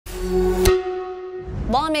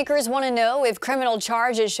Lawmakers want to know if criminal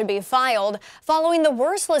charges should be filed following the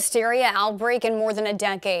worst listeria outbreak in more than a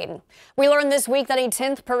decade. We learned this week that a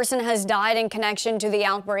 10th person has died in connection to the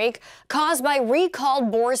outbreak caused by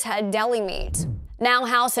recalled Boar's Head deli meat. Now,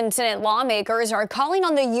 House and Senate lawmakers are calling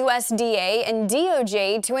on the USDA and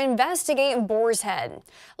DOJ to investigate Boar's Head.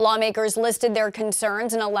 Lawmakers listed their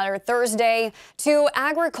concerns in a letter Thursday to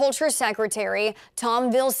Agriculture Secretary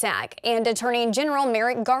Tom Vilsack and Attorney General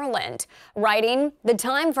Merrick Garland, writing, "The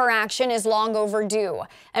time for action is long overdue,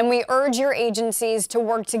 and we urge your agencies to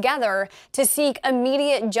work together to seek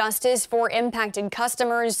immediate justice for impacted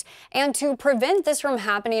customers and to prevent this from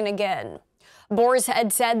happening again." Boar's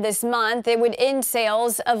Head said this month it would end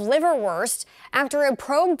sales of liverwurst after a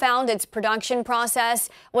probe found its production process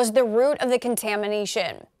was the root of the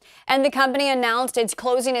contamination. And the company announced it's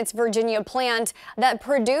closing its Virginia plant that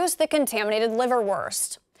produced the contaminated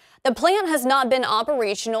liverwurst. The plant has not been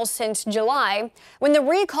operational since July, when the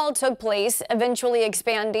recall took place, eventually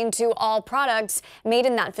expanding to all products made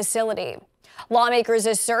in that facility. Lawmakers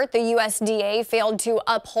assert the USDA failed to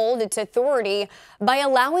uphold its authority by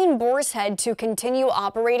allowing Boar's Head to continue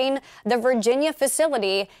operating the Virginia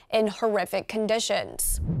facility in horrific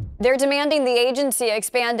conditions. They're demanding the agency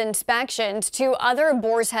expand inspections to other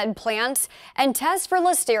Boar's Head plants and test for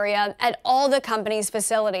listeria at all the company's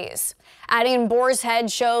facilities, adding Boar's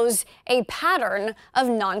Head shows a pattern of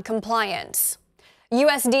noncompliance.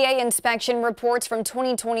 USDA inspection reports from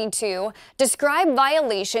 2022 describe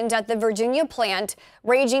violations at the Virginia plant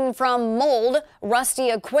ranging from mold, rusty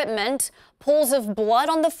equipment, pools of blood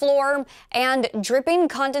on the floor, and dripping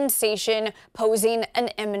condensation posing an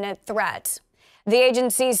imminent threat. The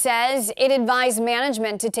agency says it advised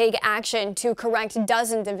management to take action to correct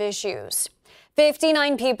dozens of issues.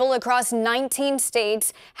 59 people across 19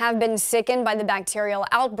 states have been sickened by the bacterial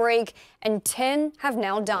outbreak, and 10 have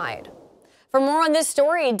now died. For more on this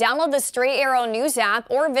story, download the Straight Arrow News app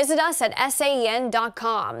or visit us at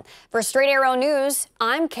san.com. For Straight Arrow News,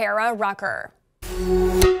 I'm Kara Rucker.